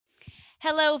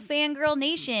Hello, Fangirl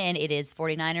Nation. It is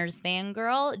 49ers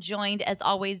Fangirl, joined as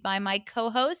always by my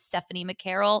co host, Stephanie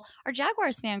McCarroll, our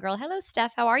Jaguars Fangirl. Hello,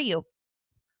 Steph. How are you?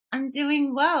 I'm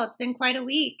doing well. It's been quite a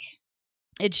week.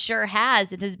 It sure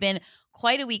has. It has been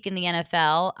quite a week in the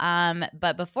NFL.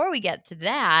 But before we get to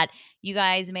that, you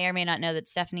guys may or may not know that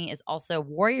Stephanie is also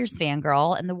Warriors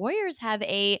Fangirl, and the Warriors have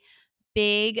a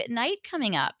big night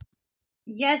coming up.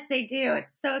 Yes, they do.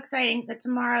 It's so exciting. So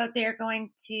tomorrow they're going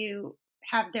to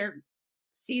have their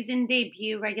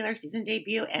regular season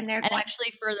debut, and they're And going.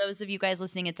 actually, for those of you guys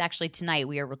listening, it's actually tonight.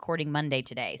 We are recording Monday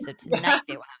today. So tonight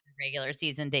they will have the regular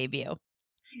season debut.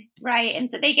 Right. And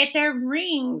so they get their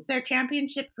rings, their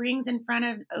championship rings in front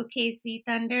of OKC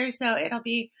Thunder. So it'll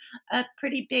be a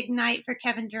pretty big night for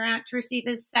Kevin Durant to receive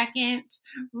his second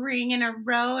ring in a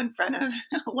row in front of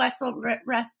Westbrook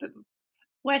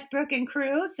and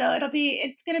crew. So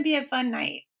it's going to be a fun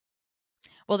night.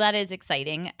 Well, that is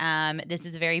exciting. This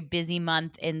is a very busy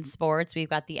month in sports. We've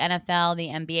got the NFL, the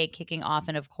NBA kicking off,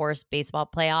 and of course, baseball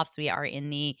playoffs. We are in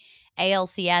the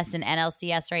ALCS and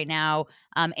NLCS right now,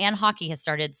 and hockey has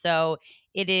started. So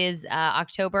it is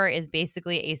October is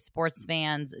basically a sports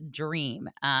fan's dream,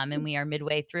 and we are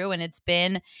midway through, and it's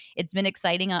been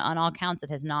exciting on all counts. It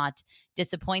has not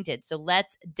disappointed. So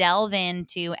let's delve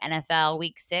into NFL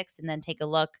Week 6 and then take a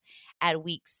look at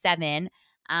Week 7.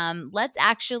 Let's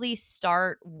actually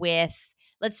start with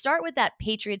that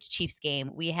Patriots Chiefs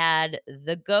game. We had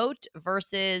the GOAT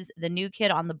versus the new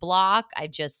kid on the block. I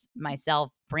just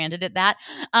myself branded it that.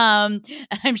 I'm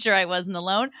sure I wasn't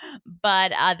alone,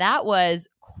 but that was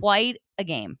quite a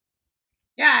game.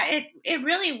 Yeah, it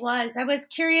really was. I was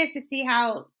curious to see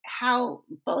how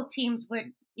both teams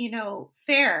would,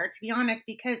 fare, to be honest,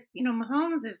 because,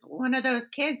 Mahomes is one of those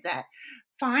kids that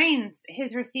finds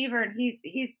his receiver, and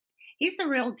he's the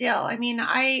real deal. I mean,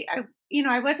 I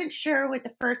wasn't sure with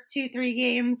the first 2-3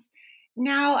 games.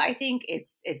 Now I think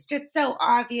it's just so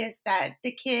obvious that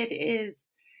the kid is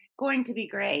going to be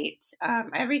great.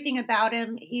 Everything about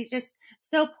him, he's just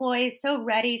so poised, so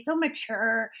ready, so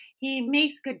mature. He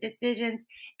makes good decisions.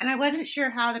 And I wasn't sure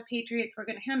how the Patriots were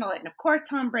going to handle it. And of course,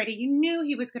 Tom Brady, you knew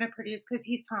he was going to produce because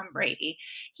he's Tom Brady.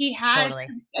 He had, Totally.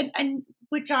 and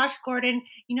with Josh Gordon,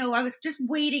 I was just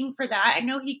waiting for that. I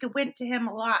know he could went to him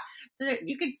a lot. So that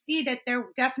you could see that they're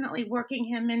definitely working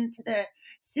him into the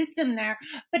system there.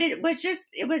 But it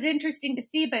was interesting to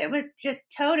see, but it was just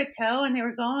toe to toe, and they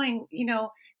were going,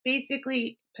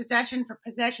 basically possession for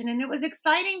possession, and it was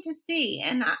exciting to see.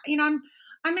 And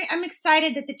I'm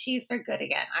excited that the Chiefs are good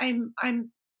again.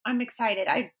 I'm excited.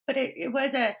 But it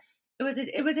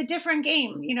was a different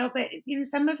game, but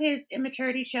some of his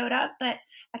immaturity showed up, but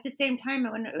at the same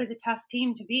time when it was a tough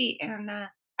team to beat, and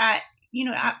at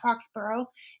Foxborough,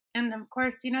 and of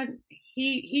course,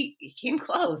 he came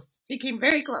close. He came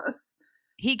very close.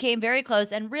 He came very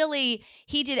close, and really,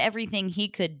 he did everything he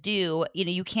could do.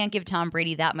 You can't give Tom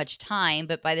Brady that much time,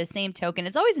 but by the same token,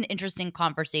 it's always an interesting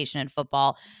conversation in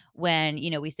football when,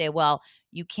 we say, well,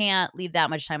 you can't leave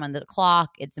that much time on the clock.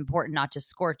 It's important not to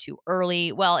score too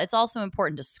early. Well, it's also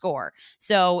important to score.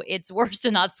 So it's worse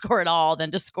to not score at all than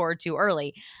to score too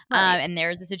early. Right. And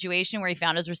there's a situation where he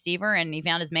found his receiver and he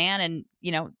found his man, and,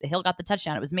 Hill got the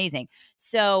touchdown. It was amazing.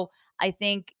 So I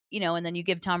think, and then you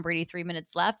give Tom Brady 3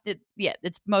 minutes left.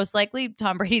 It's most likely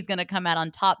Tom Brady's going to come out on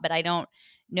top, but I don't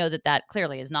know that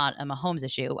clearly is not a Mahomes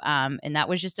issue. And that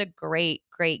was just a great,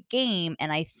 great game.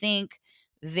 And I think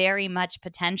very much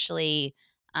potentially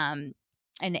an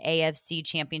AFC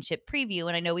championship preview.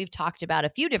 And I know we've talked about a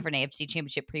few different AFC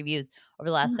championship previews over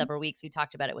the last several weeks. We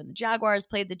talked about it when the Jaguars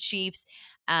played the Chiefs,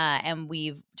 and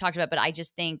we've talked about, but I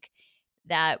just think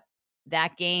that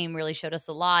game really showed us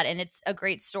a lot, and it's a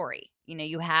great story.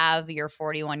 You have your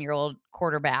 41-year-old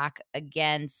quarterback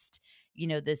against,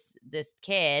 this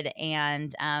kid,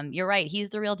 and you're right, he's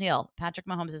the real deal. Patrick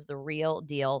Mahomes is the real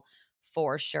deal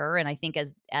for sure. And I think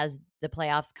as the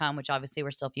playoffs come, which obviously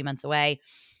we're still a few months away,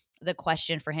 the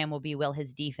question for him will be, will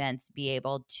his defense be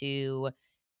able to,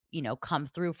 come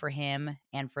through for him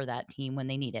and for that team when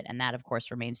they need it? And that, of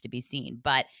course, remains to be seen.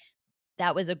 But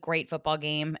that was a great football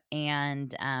game,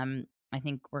 and I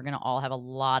think we're going to all have a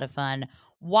lot of fun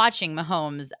watching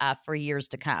Mahomes for years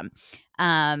to come.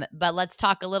 But let's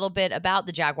talk a little bit about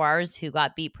the Jaguars, who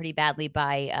got beat pretty badly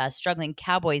by a struggling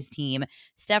Cowboys team.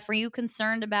 Steph, were you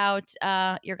concerned about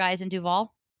your guys in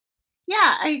Duval?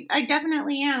 Yeah, I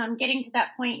definitely am. I'm getting to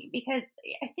that point because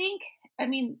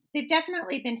they've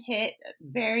definitely been hit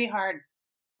very hard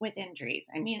with injuries.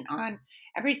 I mean, on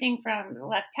everything from the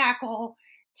left tackle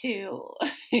to,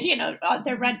 they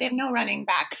have no running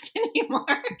backs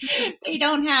anymore. They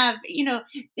don't have,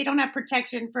 they don't have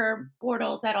protection for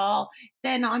Bortles at all.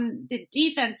 Then on the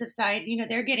defensive side,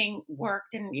 they're getting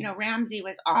worked, and, Ramsey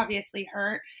was obviously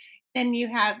hurt. Then you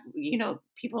have,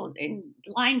 people in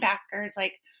linebackers,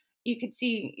 like you could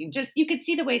see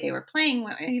the way they were playing,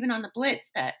 even on the blitz,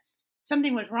 that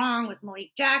something was wrong with Malik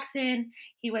Jackson.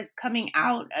 He was coming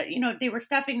out, they were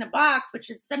stuffing the box, which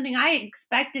is something I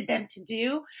expected them to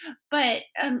do. But,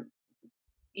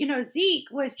 Zeke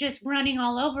was just running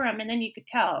all over him. And then you could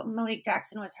tell Malik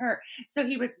Jackson was hurt. So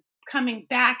he was coming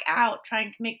back out,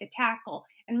 trying to make the tackle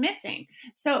and missing.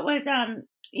 So it was,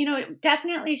 it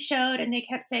definitely showed, and they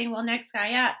kept saying, well, next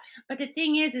guy up. But the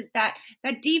thing is that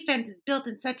defense is built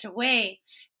in such a way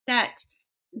that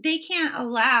they can't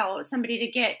allow somebody to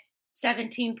get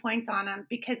 17 points on them,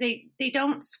 because they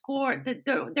don't score.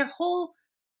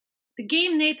 The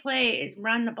game they play is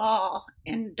run the ball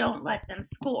and don't let them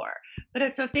score. But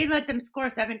if they let them score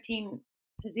 17-0,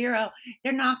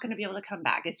 they're not going to be able to come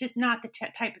back. It's just not the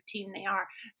type of team they are.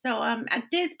 So at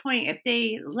this point, if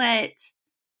they let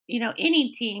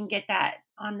any team get that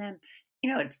on them,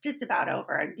 it's just about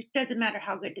over. It doesn't matter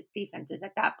how good the defense is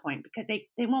at that point, because they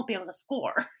won't be able to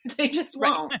score. They just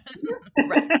won't.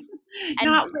 Right.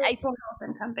 Not with Bortles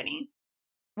and company.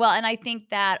 Well, and I think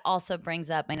that also brings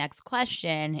up my next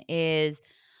question is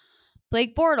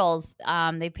Blake Bortles.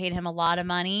 They paid him a lot of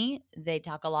money. They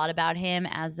talk a lot about him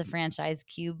as the franchise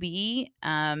QB.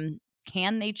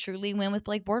 Can they truly win with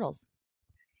Blake Bortles?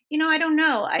 I don't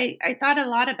know. I thought a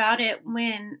lot about it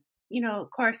when, of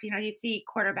course, you see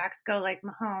quarterbacks go like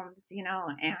Mahomes,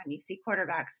 and you see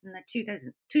quarterbacks in the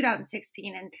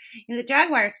 2016. And, the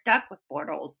Jaguars stuck with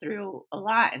Bortles through a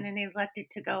lot. And then they elected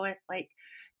to go with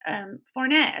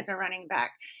Fournette as a running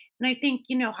back. And I think,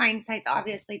 hindsight's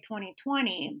obviously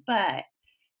 2020, but,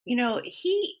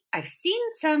 I've seen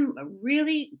some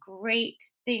really great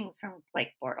things from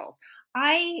Blake Bortles.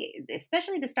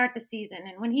 Especially to start the season,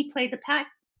 and when he played the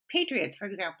Patriots, for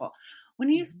example, when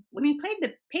he played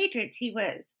the Patriots, he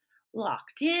was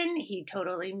locked in. He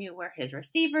totally knew where his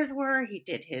receivers were. He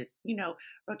did his,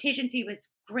 rotations. He was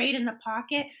great in the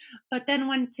pocket. But then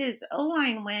once his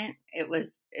O-line went, it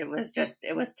was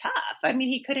tough. I mean,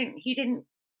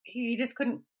 he just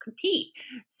couldn't compete.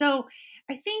 So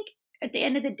I think at the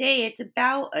end of the day, it's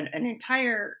about an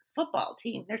entire football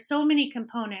team. There's so many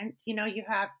components. You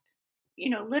have,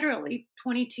 literally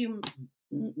 22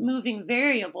 moving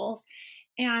variables,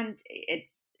 and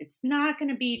it's not going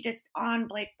to be just on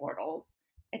Blake Bortles.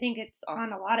 I think it's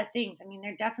on a lot of things. I mean,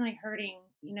 they're definitely hurting,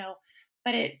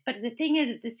 but the thing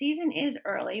is, the season is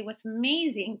early. What's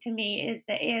amazing to me is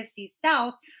the AFC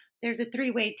South. There's a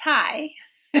 3-way tie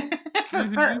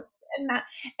for first,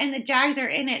 and the Jags are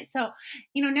in it. So,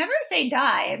 never say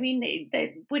die. I mean,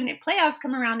 when the playoffs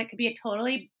come around, it could be a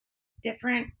totally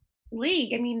different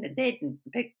league. I mean,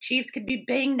 the Chiefs could be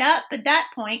banged up at that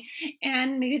point,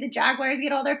 and maybe the Jaguars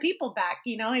get all their people back.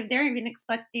 If they're even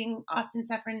expecting Austin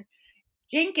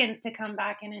Seferian-Jenkins to come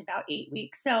back in about 8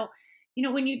 weeks. So,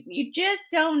 when you just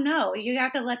don't know, you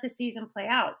have to let the season play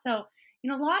out. So,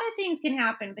 a lot of things can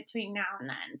happen between now and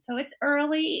then. So it's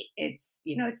early. It's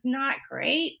not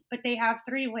great, but they have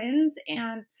 3 wins,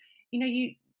 and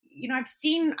I've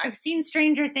seen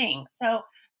stranger things. So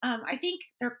I think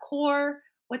their core,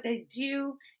 what they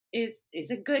do is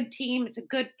a good team. It's a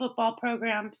good football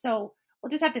program. So we'll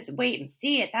just have to wait and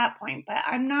see at that point. But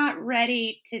I'm not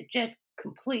ready to just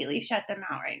completely shut them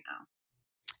out right now.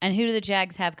 And who do the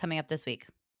Jags have coming up this week?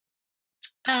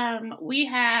 We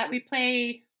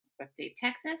play, let's see,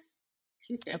 Texas,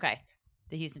 Houston. Okay.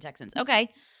 The Houston Texans. Okay.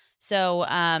 So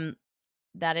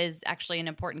that is actually an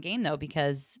important game, though,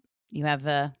 because you have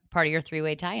a part of your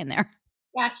 3-way tie in there.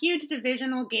 Yeah, huge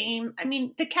divisional game. I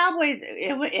mean, the Cowboys,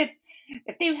 if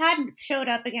they hadn't showed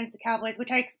up against the Cowboys,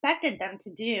 which I expected them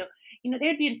to do,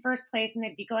 they'd be in first place and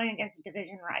they'd be going against a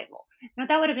division rival. Now,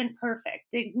 that would have been perfect.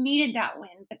 They needed that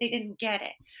win, but they didn't get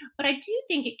it. But I do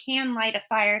think it can light a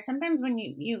fire. Sometimes when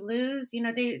you lose,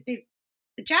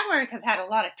 the Jaguars have had a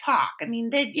lot of talk. I mean,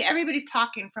 everybody's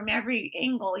talking from every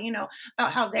angle,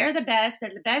 about how they're the best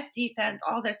defense,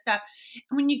 all this stuff.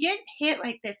 And when you get hit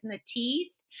like this in the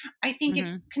teeth, I think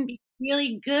it can be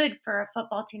really good for a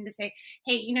football team to say,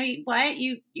 hey, you know what?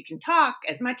 You can talk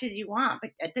as much as you want,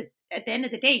 but at the end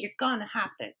of the day, you're going to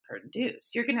have to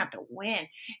produce. You're going to have to win.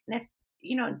 And if,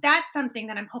 that's something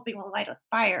that I'm hoping will light a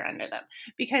fire under them,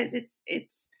 because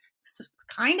it's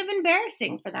kind of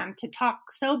embarrassing for them to talk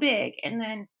so big and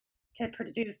then to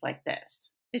produce like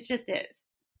this. It just is.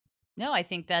 No, I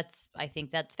think that's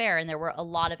fair. And there were a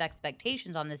lot of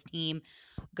expectations on this team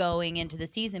going into the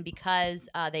season because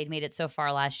they'd made it so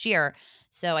far last year.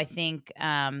 So I think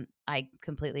I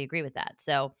completely agree with that.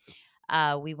 So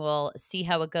we will see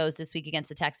how it goes this week against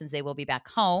the Texans. They will be back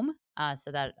home,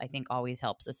 so that I think always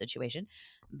helps the situation.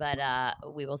 But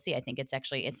we will see. I think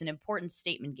it's an important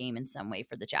statement game in some way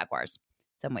for the Jaguars.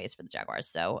 Some ways for the Jaguars.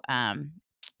 So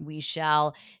we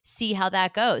shall see how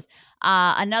that goes.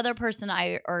 Another person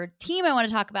or team I want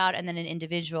to talk about, and then an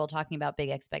individual talking about big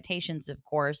expectations, of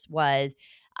course, was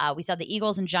we saw the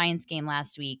Eagles and Giants game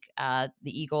last week. The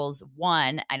Eagles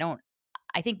won.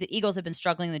 I think the Eagles have been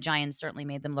struggling. The Giants certainly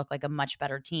made them look like a much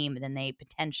better team than they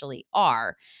potentially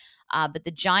are. But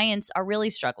the Giants are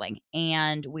really struggling,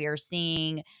 and we are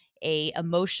seeing a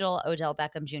emotional Odell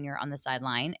Beckham Jr. on the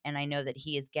sideline, and I know that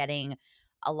he is getting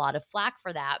a lot of flack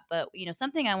for that. But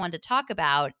something I wanted to talk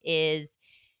about is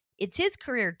it's his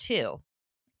career too,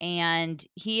 and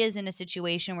he is in a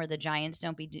situation where the Giants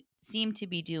don't seem to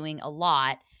be doing a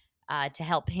lot to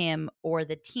help him or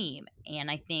the team,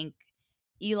 and I think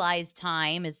Eli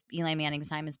Manning's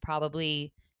time is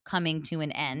probably coming to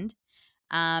an end.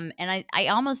 And I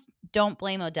almost don't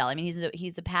blame Odell. I mean,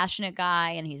 he's a passionate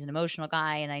guy and he's an emotional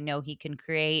guy, and I know he can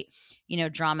create,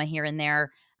 drama here and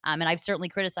there. And I've certainly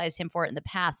criticized him for it in the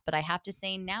past, but I have to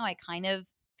say now I kind of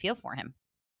feel for him.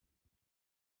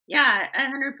 Yeah,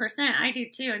 100%. I do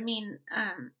too. I mean,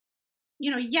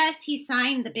 yes, he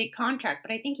signed the big contract,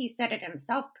 but I think he said it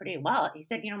himself pretty well. He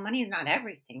said, money is not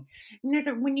everything.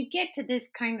 And when you get to this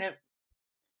kind of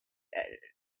uh,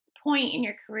 point in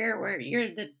your career where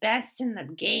you're the best in the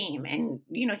game, and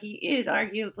he is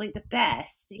arguably the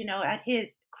best, at his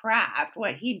craft,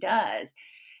 what he does,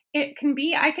 it can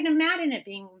be, I can imagine it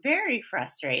being very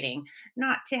frustrating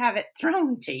not to have it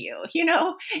thrown to you.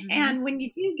 Hmm. And when you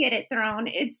do get it thrown,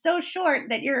 it's so short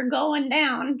that you're going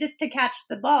down just to catch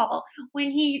the ball.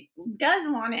 When he does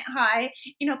want it high,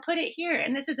 put it here.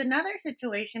 And this is another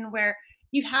situation where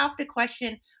you have to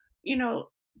question, you know,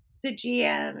 the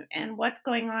GM and what's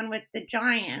going on with the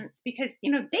Giants, because,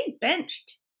 they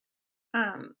benched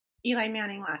um, Eli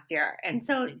Manning last year, and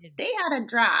so They did. they had a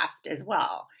draft as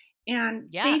well, and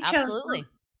Yeah, absolutely.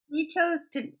 they chose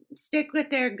to stick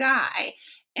with their guy.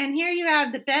 And here you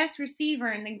have the best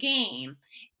receiver in the game,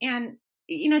 and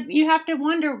you have to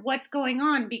wonder what's going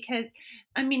on, because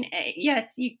I mean,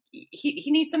 yes, he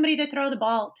needs somebody to throw the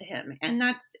ball to him, and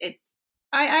that's it's.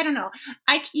 I don't know.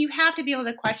 You have to be able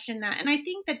to question that, and I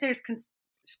think that there's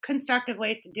constructive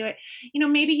ways to do it.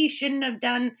 Maybe he shouldn't have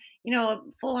done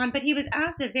full on, but he was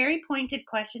asked a very pointed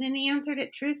question and he answered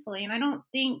it truthfully. And I don't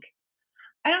think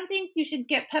you should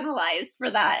get penalized for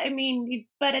that. I mean,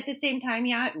 but at the same time,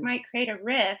 yeah, it might create a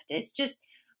rift. It's just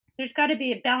there's got to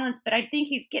be a balance. But I think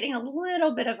he's getting a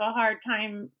little bit of a hard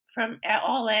time from at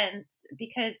all ends,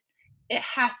 because it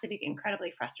has to be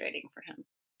incredibly frustrating for him.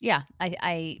 Yeah,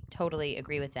 I totally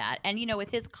agree with that. And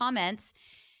with his comments,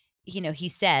 he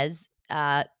says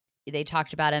they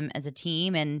talked about him as a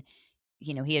team, and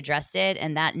he addressed it,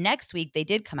 and that next week they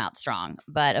did come out strong.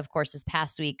 But of course, this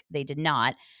past week they did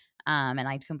not. And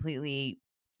I completely,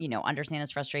 understand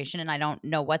his frustration, and I don't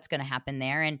know what's going to happen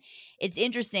there. And it's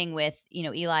interesting with,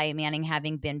 Eli Manning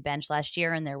having been benched last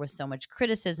year, and there was so much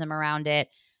criticism around it.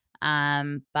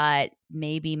 But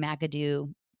maybe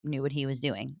McAdoo knew what he was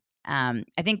doing. I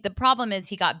think the problem is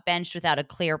he got benched without a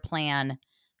clear plan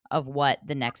of what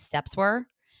the next steps were.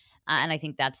 And I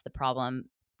think that's the problem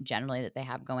generally that they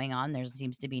have going on. There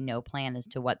seems to be no plan as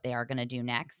to what they are going to do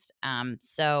next.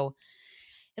 So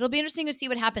it'll be interesting to see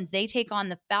what happens. They take on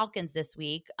the Falcons this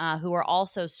week, who are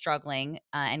also struggling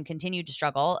and continue to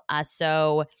struggle.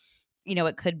 So,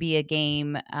 it could be a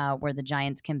game where the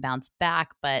Giants can bounce back,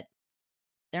 but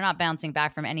they're not bouncing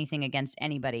back from anything against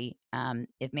anybody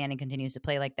if Manning continues to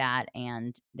play like that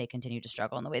and they continue to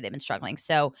struggle in the way they've been struggling.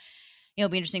 So, it'll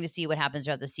be interesting to see what happens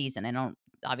throughout the season. I don't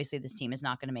Obviously this team is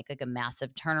not going to make like a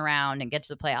massive turnaround and get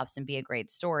to the playoffs and be a great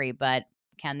story, but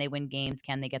can they win games?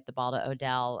 Can they get the ball to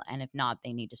Odell? And if not,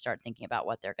 they need to start thinking about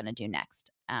what they're going to do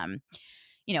next. And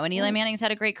Eli Manning's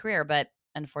had a great career, but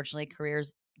unfortunately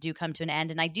careers do come to an end.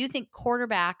 And I do think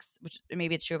quarterbacks, which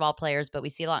maybe it's true of all players, but we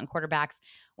see a lot in quarterbacks,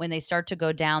 when they start to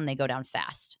go down, they go down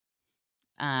fast.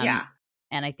 Um, Yeah.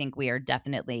 and I think we are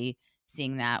definitely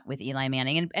seeing that with Eli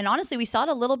Manning. And honestly, we saw it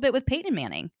a little bit with Peyton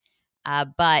Manning.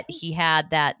 But he had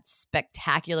that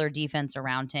spectacular defense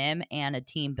around him and a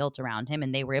team built around him,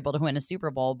 and they were able to win a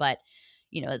Super Bowl. But,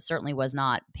 it certainly was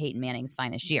not Peyton Manning's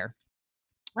finest year.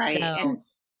 Right. So, And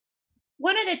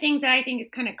one of the things that I think is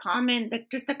kind of common,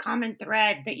 just the common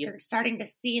thread that you're starting to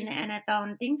see in the NFL,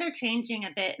 and things are changing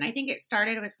a bit. And I think it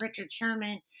started with Richard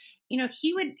Sherman.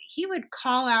 he would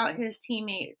call out his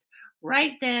teammates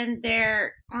right then,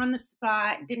 there, on the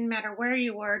spot. Didn't matter where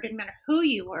you were, didn't matter who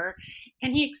you were,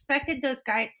 and he expected those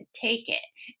guys to take it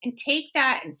and take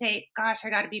that and say, "Gosh, I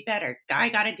got to be better. I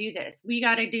got to do this. We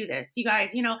got to do this. You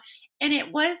guys, you know." And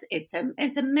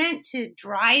it's a meant to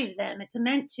drive them. It's a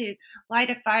meant to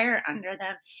light a fire under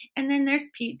them. And then there's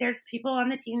people on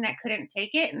the team that couldn't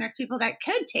take it, and there's people that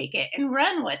could take it and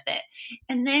run with it.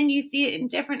 And then you see it in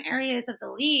different areas of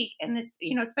the league. And this,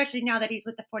 especially now that he's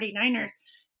with the 49ers,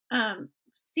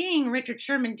 seeing Richard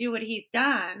Sherman do what he's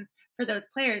done for those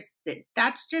players,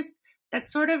 that's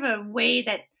sort of a way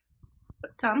that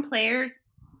some players,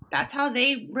 that's how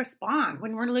they respond.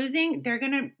 When we're losing, they're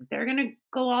gonna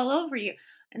go all over you.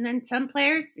 And then some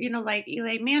players, like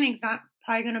Eli Manning's not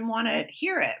probably gonna want to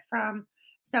hear it from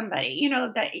somebody,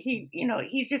 that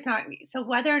he's just not. So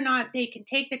whether or not they can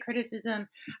take the criticism,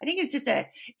 I think it's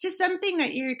just something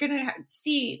that you're gonna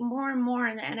see more and more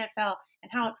in the NFL,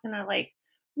 and how it's gonna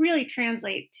really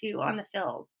translate to on the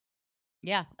field.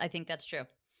 Yeah, I think that's true.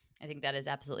 I think that is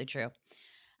absolutely true.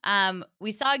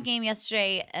 We saw a game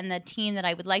yesterday, and the team that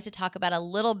I would like to talk about a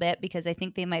little bit, because I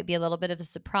think they might be a little bit of a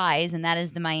surprise, and that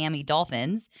is the Miami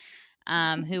Dolphins,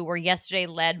 who were yesterday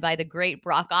led by the great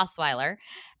Brock Osweiler.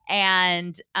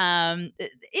 And Brock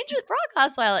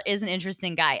Osweiler is an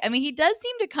interesting guy. I mean, he does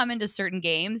seem to come into certain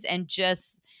games and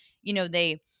just,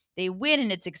 they win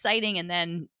and it's exciting, and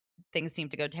then things seem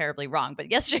to go terribly wrong. But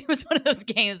yesterday was one of those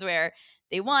games where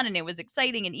they won and it was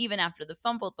exciting, and even after the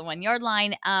fumble at the 1 yard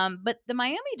line. But the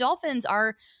Miami Dolphins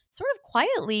are sort of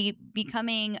quietly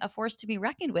becoming a force to be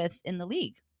reckoned with in the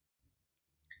league.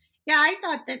 Yeah, I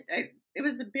thought that it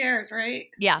was the Bears, right?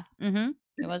 Yeah, it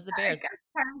was the Bears.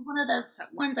 One of the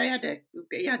ones I had to,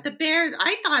 the Bears.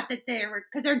 I thought that they were,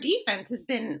 because their defense has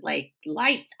been like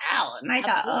lights out, and I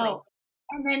thought, oh.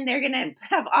 And then they're gonna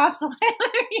have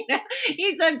Osweiler,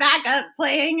 he's a backup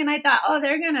playing, and I thought, oh,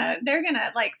 they're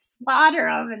gonna like slaughter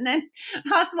him. And then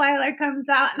Osweiler comes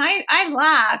out, and I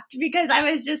laughed, because I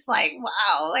was just like,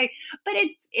 wow, but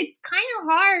it's kind of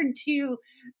hard to,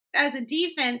 as a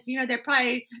defense, they're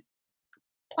probably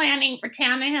planning for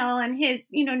Tannehill and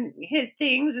his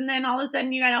things, and then all of a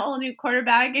sudden you got a whole new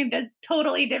quarterback and does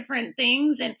totally different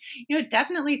things, and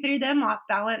definitely threw them off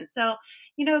balance. So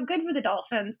good for the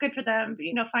Dolphins, good for them,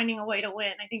 finding a way to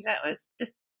win. I think that was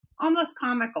just almost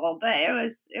comical, but it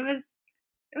was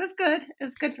good. It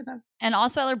was good for them. And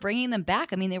Osweiler bringing them back.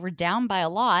 I mean, they were down by a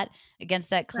lot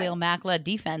against that Khalil Mack-led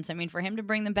defense. I mean, for him to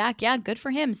bring them back, yeah, good for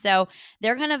him. So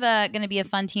they're kind of going to be a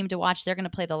fun team to watch. They're going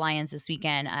to play the Lions this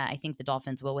weekend. I think the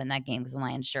Dolphins will win that game, because the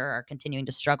Lions sure are continuing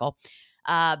to struggle.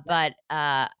 But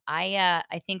I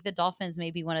think the Dolphins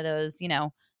may be one of those,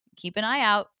 keep an eye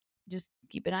out. Just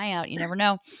keep an eye out. You never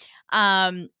know.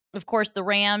 Of course, the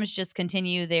Rams just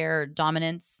continue their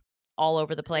dominance all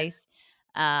over the place.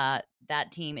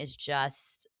 That team is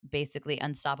just basically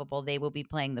unstoppable. They will be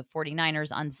playing the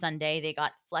 49ers on Sunday. They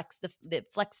got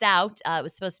flexed out. It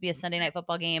was supposed to be a Sunday night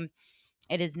football game.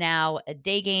 It is now a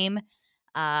day game.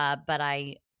 But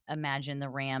I imagine the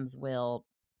Rams will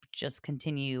just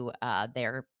continue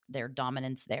their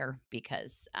dominance there,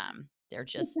 because they're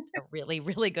just a really,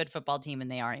 really good football team, and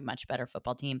they are a much better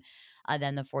football team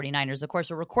than the 49ers. Of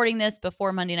course, we're recording this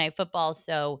before Monday Night Football,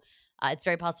 so it's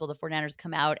very possible the 49ers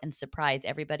come out and surprise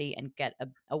everybody and get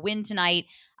a win tonight.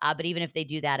 But even if they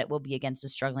do that, it will be against a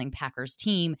struggling Packers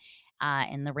team,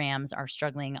 and the Rams are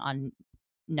struggling on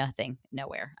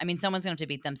nowhere. I mean, someone's going to have to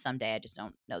beat them someday. I just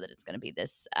don't know that it's going to be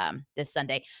this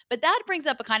Sunday. But that brings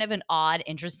up a kind of an odd,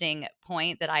 interesting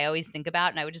point that I always think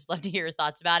about, and I would just love to hear your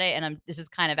thoughts about it. And this is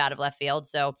kind of out of left field,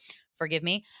 so forgive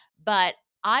me. But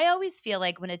I always feel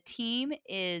like when a team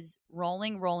is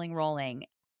rolling,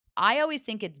 I always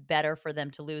think it's better for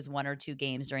them to lose 1 or 2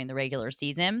 games during the regular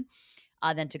season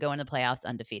than to go into the playoffs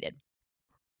undefeated.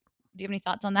 Do you have any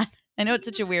thoughts on that? I know it's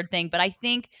such a weird thing, but I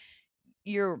think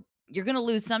you're going to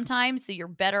lose sometimes, so you're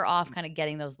better off kind of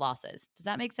getting those losses. Does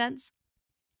that make sense?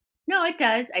 No, it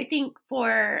does. I think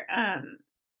for,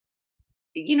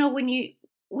 when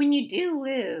you do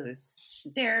lose,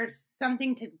 there's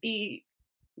something to be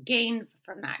gained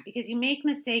from that, because you make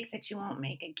mistakes that you won't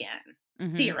make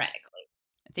again, theoretically.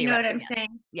 You know what I'm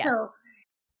saying? Yes. So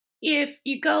if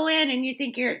you go in and you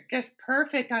think you're just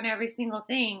perfect on every single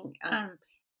thing,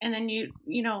 and then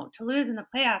to lose in the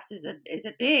playoffs is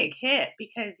a big hit,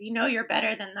 because you're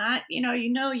better than that.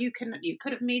 You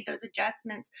could have made those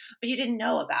adjustments, but you didn't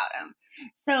know about them.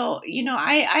 So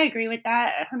I agree with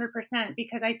that 100%,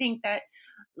 because I think that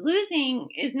losing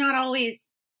is not always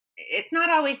it's not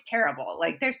always terrible.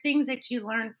 Like there's things that you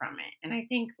learn from it. And I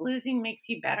think losing makes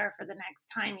you better for the next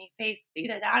time you face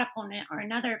either that opponent or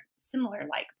another similar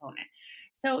like opponent.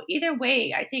 So either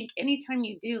way, I think anytime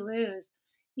you do lose,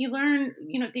 you learn,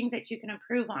 things that you can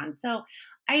improve on. So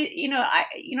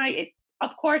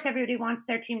of course everybody wants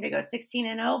their team to go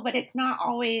 16-0, but it's not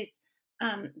always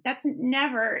that's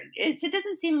never it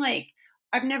doesn't seem like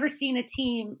I've never seen a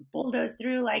team bulldoze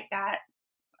through like that,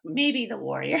 maybe the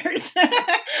Warriors.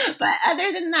 But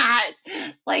other than that,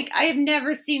 like I have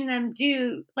never seen them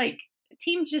do like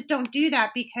teams just don't do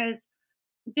that because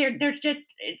there's just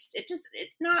it's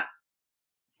not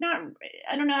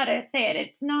I don't know how to say it.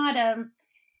 It's not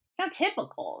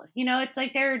typical. It's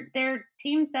like they're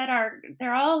teams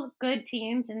they're all good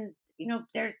teams, and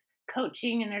there's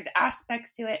coaching and there's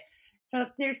aspects to it. So if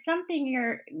there's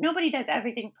something nobody does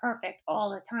everything perfect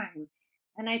all the time.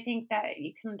 And I think that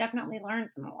you can definitely learn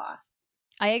from a loss.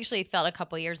 I actually felt a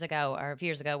couple years ago or a few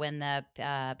years ago when the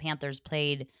Panthers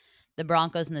played the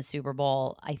Broncos in the Super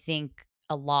Bowl, I think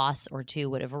a loss or two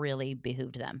would have really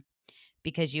behooved them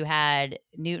because you had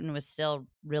Newton was still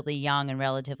really young and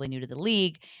relatively new to the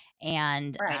league.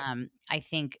 And Right. I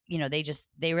think,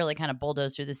 they really kind of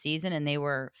bulldozed through the season and they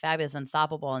were fabulous,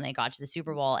 unstoppable, and they got to the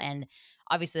Super Bowl. And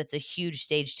obviously that's a huge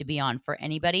stage to be on for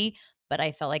anybody. But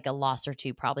I felt like a loss or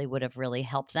two probably would have really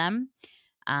helped them,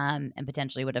 and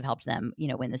potentially would have helped them,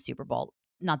 win the Super Bowl.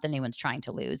 Not that anyone's trying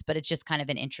to lose, but it's just kind of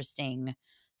an interesting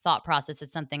thought process.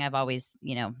 It's something I've always,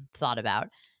 thought about.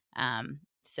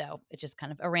 So it's just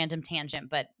kind of a random tangent,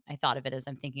 but I thought of it as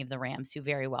I'm thinking of the Rams, who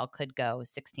very well could go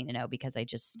 16-0 because I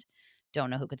just don't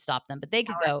know who could stop them. But they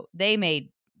could go.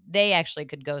 They actually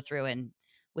could go through and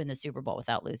win the Super Bowl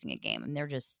without losing a game, and they're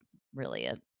just really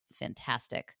a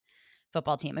fantastic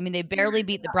football team. I mean, they barely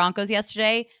beat the Broncos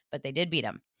yesterday, but they did beat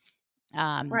them.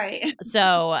 Right.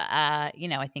 So,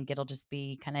 I think it'll just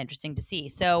be kind of interesting to see.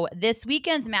 So this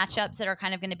weekend's matchups that are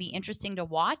kind of going to be interesting to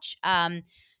watch.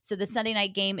 So the Sunday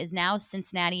night game is now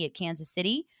Cincinnati at Kansas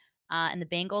City. And the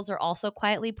Bengals are also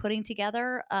quietly putting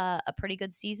together a pretty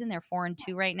good season. They're 4-2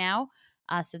 right now.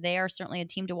 So they are certainly a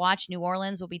team to watch. New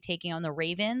Orleans will be taking on the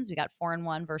Ravens. We got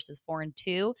 4-1 versus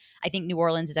 4-2. I think New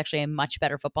Orleans is actually a much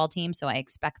better football team, so I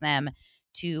expect them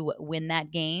to win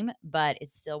that game, but it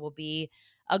still will be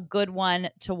a good one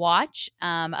to watch,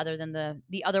 other than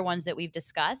the other ones that we've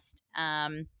discussed.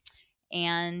 And,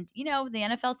 the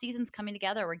NFL season's coming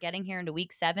together. We're getting here into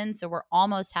week 7, so we're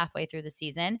almost halfway through the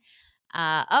season.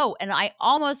 And I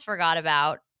almost forgot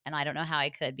about, and I don't know how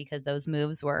I could because those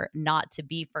moves were not to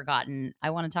be forgotten. I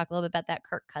want to talk a little bit about that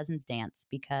Kirk Cousins dance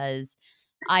because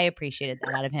I appreciated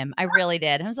that out of him. I really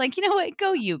did. I was like, you know what?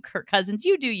 Go you, Kirk Cousins.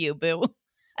 You do you, boo.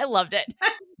 I loved it.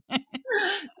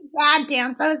 Dad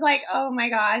dance. I was like, oh my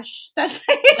gosh, That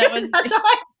was that's all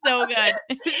so good.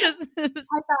 I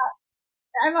thought.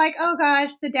 I'm like, oh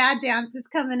gosh, the dad dance is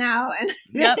coming out, and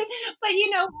Yep. but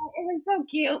it was so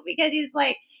cute because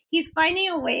he's finding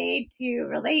a way to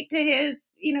relate to his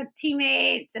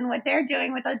teammates and what they're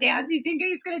doing with the dance. He's thinking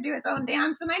he's going to do his own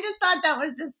dance, and I just thought that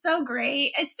was just so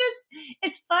great.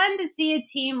 It's fun to see a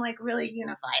team like really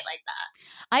unified like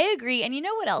that. I agree. And you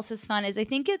know what else is fun is I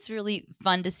think it's really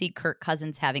fun to see Kirk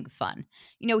Cousins having fun.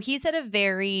 He's had a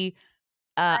very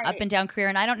up Right. and down career,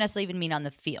 and I don't necessarily even mean on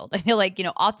the field. I feel like,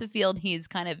 off the field, he's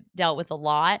kind of dealt with a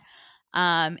lot.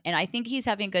 And I think he's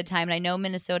having a good time. And I know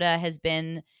Minnesota has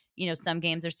been, some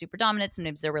games are super dominant,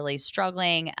 sometimes they're really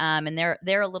struggling. And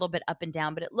they're a little bit up and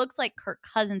down, but it looks like Kirk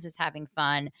Cousins is having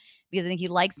fun because I think he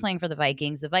likes playing for the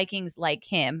Vikings. The Vikings like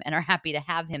him and are happy to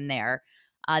have him there.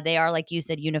 They are, like you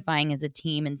said, unifying as a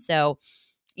team. And so,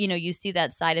 you see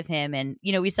that side of him, and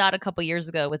we saw it a couple years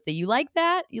ago with the you like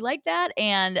that,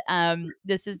 and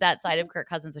this is that side of Kirk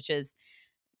Cousins, which is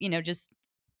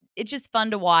it's just fun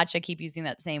to watch. I keep using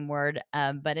that same word,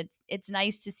 but it's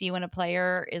nice to see when a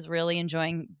player is really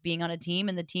enjoying being on a team,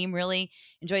 and the team really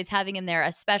enjoys having him there,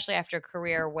 especially after a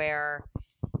career where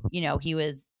he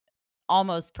was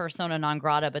almost persona non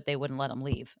grata, but they wouldn't let him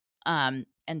leave. And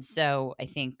so I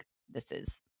think this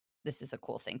is a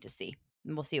cool thing to see.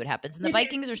 And we'll see what happens. And the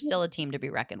Vikings are still a team to be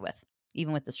reckoned with,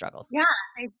 even with the struggles. Yeah,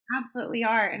 they absolutely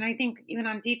are. And I think even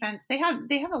on defense, they have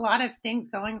a lot of things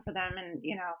going for them. And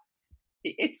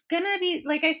it's gonna be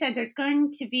like I said. There's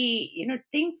going to be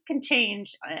things can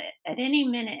change at any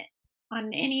minute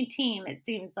on any team. It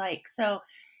seems like so.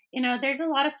 There's a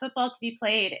lot of football to be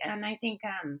played, and I think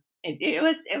it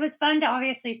was fun to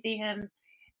obviously see him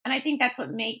And I think that's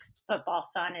what makes football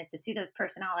fun, is to see those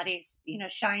personalities,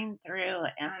 shine through.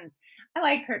 And I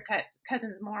like Kirk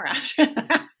Cousins more after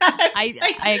that.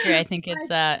 I agree. I think it's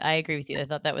I agree with you. I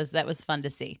thought that was fun to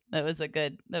see. That was a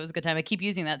good time. I keep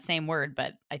using that same word,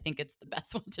 but I think it's the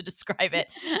best one to describe it.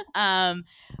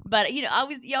 But you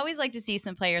always like to see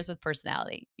some players with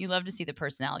personality. You love to see the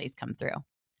personalities come through.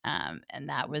 And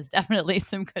that was definitely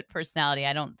some good personality.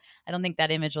 I don't think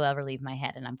that image will ever leave my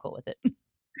head, and I'm cool with it.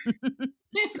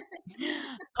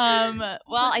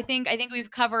 Well, I think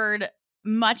we've covered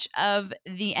much of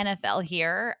the NFL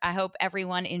here. I hope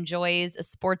everyone enjoys a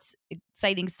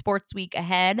exciting sports week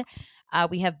ahead.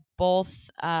 We have both,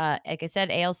 like I said,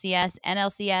 ALCS,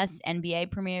 NLCS,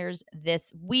 NBA premieres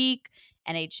this week.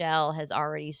 NHL has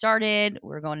already started.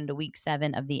 We're going into week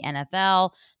 7 of the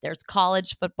NFL. There's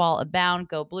college football abound.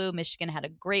 Go Blue. Michigan had a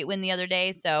great win the other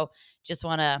day. So just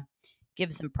want to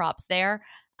give some props there.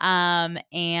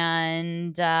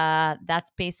 And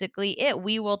that's basically it.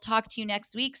 We will talk to you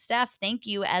next week. Steph, thank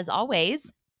you as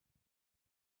always.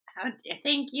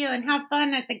 Thank you, and have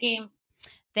fun at the game.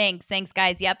 Thanks,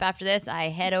 guys. Yep, after this, I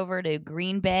head over to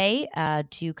Green Bay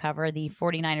to cover the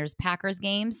 49ers Packers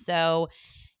game. So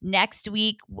next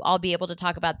week, I'll be able to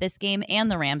talk about this game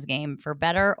and the Rams game, for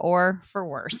better or for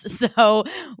worse. So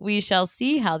we shall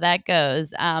see how that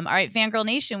goes. All right, Fangirl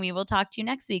Nation, we will talk to you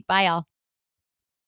next week. Bye, y'all.